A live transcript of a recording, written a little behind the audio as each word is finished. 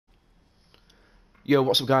Yo,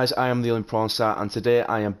 what's up guys, I am the Alien Prawn Star and today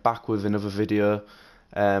I am back with another video.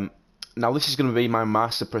 Um, Now this is going to be my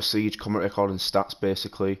Master Prestige combat record and stats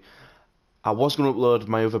basically. I was going to upload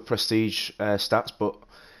my other Prestige stats, but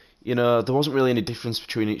you know, there wasn't really any difference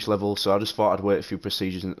between each level, so I just thought I'd wait a few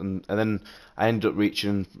Prestiges and then I ended up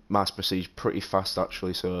reaching Master Prestige pretty fast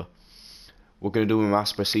actually, so we're going to do my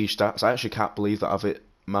Master Prestige stats. I actually can't believe that I've hit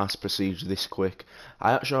Master Prestige this quick.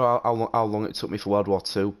 I actually know how long it took me for World War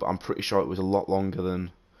Two, but I'm pretty sure it was a lot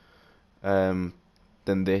longer um,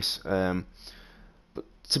 than this. But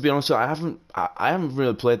to be honest, I haven't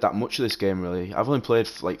really played that much of this game really. I've only played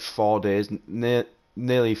for like 4 days,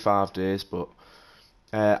 nearly 5 days, but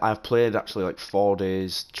I've played actually like 4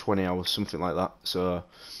 days, 20 hours, something like that. So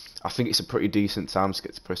I think it's a pretty decent time to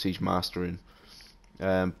get to Prestige Mastering.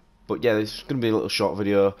 Um, but yeah, this is gonna be a little short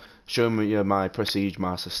video showing me my Prestige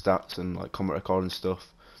Master stats and like combat record and stuff,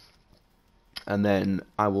 and then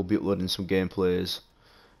I will be uploading some gameplays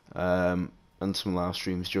and some live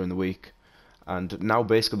streams during the week. And now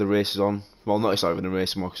basically the race is on. Well, not it's not even a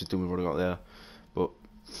race anymore because it's done. We've already got there. But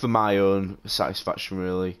for my own satisfaction,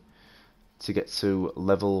 really, to get to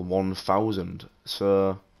level 1000.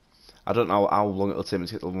 So I don't know how long it'll take me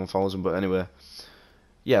to get to level 1000. But anyway,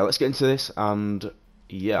 yeah, let's get into this. And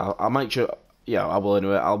yeah, I might show. Yeah, I will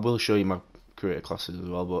anyway. I will show you my creator classes as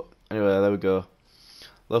well. But anyway, there we go.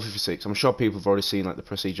 Level 56. I'm sure people have already seen like the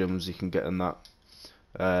prestige gems you can get in that.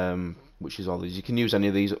 Which is all these. You can use any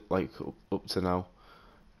of these like up to now,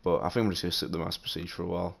 but I think I'm just gonna sit the mass prestige for a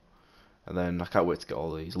while, and then I can't wait to get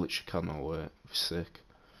all these. Literally cannot wait. It's sick.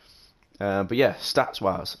 But yeah, stats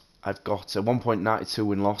wise, I've got a 1.92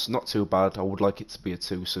 win loss. Not too bad. I would like it to be a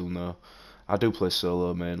 2 soon though. I do play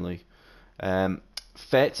solo mainly.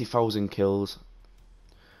 30,000 kills,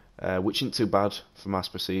 which isn't too bad for mass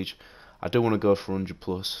prestige. I do want to go for 100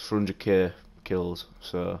 plus, for 100k kills.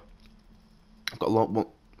 So I've got a lot.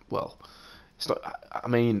 Well, it's not. I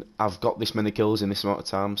mean, I've got this many kills in this amount of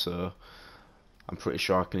time, so I'm pretty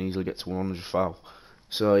sure I can easily get to 100 foul.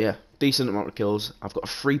 So yeah, decent amount of kills. I've got a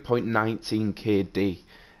 3.19 KD.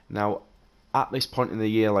 Now, at this point in the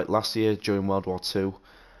year, like last year during World War Two,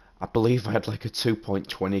 I believe I had like a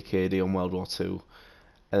 2.20 KD on World War Two,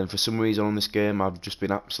 and for some reason on this game, I've just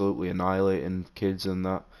been absolutely annihilating kids and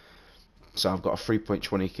that. So I've got a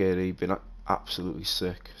 3.20 KD, been absolutely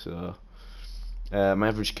sick. So. My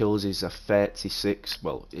average kills is a 36.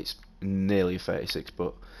 Well, it's nearly a 36,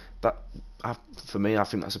 but that for me, I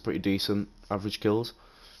think that's a pretty decent average kills.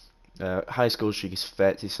 Highest kill streak is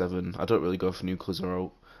 37. I don't really go for nuclears or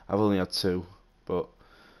out. I've only had two, but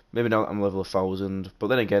maybe now that I'm level 1000. But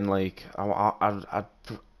then again, like I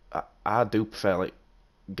do prefer like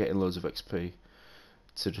getting loads of XP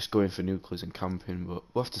to just going for nuclears and camping. But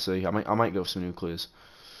we'll have to see. I might go for some nuclears.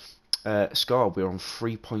 Score, we're on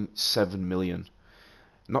 3.7 million.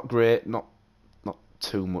 Not great, not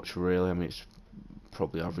too much really. I mean, it's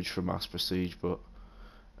probably average for mass prestige, but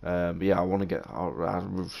yeah, I want to get. I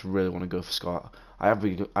really want to go for score. I have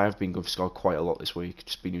been going for score quite a lot this week.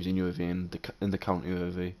 Just been using UAV in the counter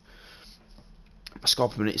UAV. My score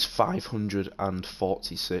per minute is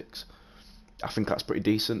 546. I think that's pretty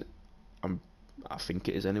decent. I think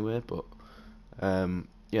it is anyway, but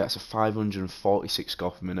yeah, it's a 546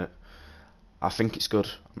 score per minute. I think it's good.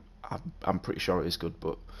 I'm pretty sure it is good,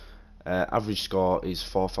 but average score is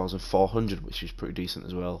 4,400, which is pretty decent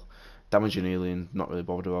as well. Damage and healing, not really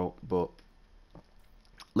bothered about, but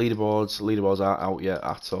leaderboards aren't out yet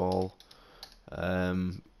at all.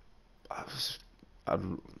 I, I,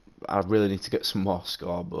 I really need to get some more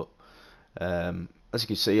score, but as you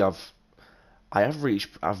can see, I've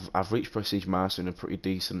reached Prestige Master in a pretty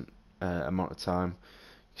decent amount of time.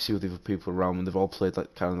 You see with the other people around me, they've all played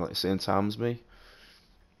like kind of like the same time as me,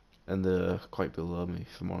 and they're quite below me,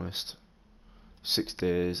 if I'm honest. 6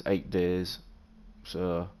 days, 8 days,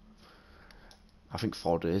 so I think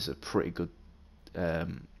 4 days are pretty good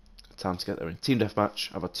time to get there. In team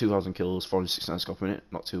deathmatch, I've had 2,000 kills, 469 score per minute,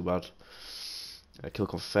 not too bad. Kill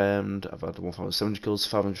confirmed, I've had 1,700 kills,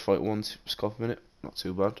 541 score per minute, not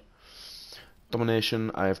too bad.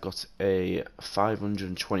 Domination, I have got a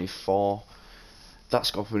 524. That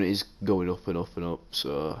score per minute is going up and up and up,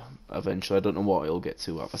 so eventually I don't know what it'll get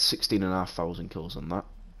to. I've had 16,500 kills on that.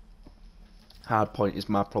 Hardpoint is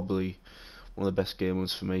probably one of the best game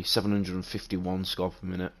ones for me. 751 score per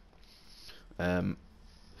minute.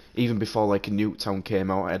 Even before like Nuketown came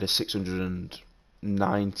out, I had a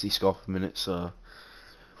 690 score per minute. So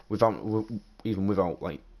even without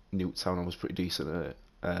like Nuketown, I was pretty decent at it.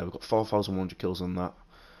 We've got 4,100 kills on that.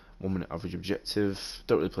 1 minute average objective.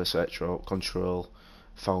 Don't really play search or control.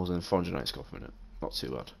 1,490 score per minute. Not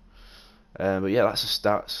too bad. But yeah, that's the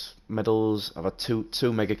stats. Medals, I've had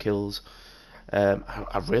two mega kills.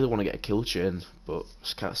 I really want to get a kill chain, but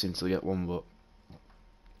just can't seem to get one. But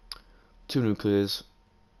 2 nuclears,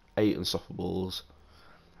 8 unstoppables.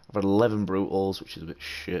 I've had 11 brutals, which is a bit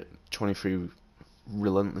shit. 23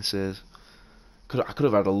 relentlesses. I could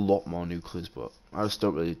have had a lot more nuclears, but I just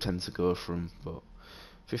don't really tend to go for them. But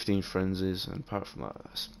 15 frenzies, and apart from that,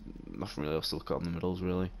 that's nothing really else to look at on the middles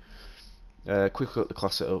really. Quick look at the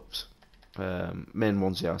class setups. Main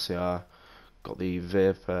one's the RCR. Got the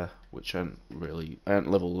Vapor, which I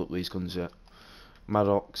haven't leveled up these guns yet.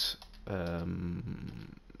 Maddox, got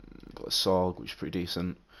the Sorg, which is pretty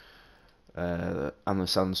decent. And the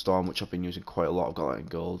Sandstorm, which I've been using quite a lot. I've got that in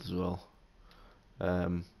gold as well.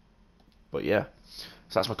 But yeah,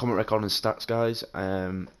 so that's my comment record and stats, guys.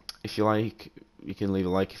 If you like, you can leave a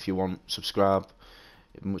like if you want, subscribe,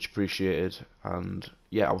 much appreciated, and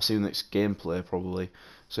yeah, I will see you in the next gameplay probably.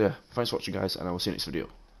 So yeah, thanks for watching, guys, and I will see you in the next video.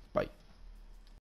 Bye.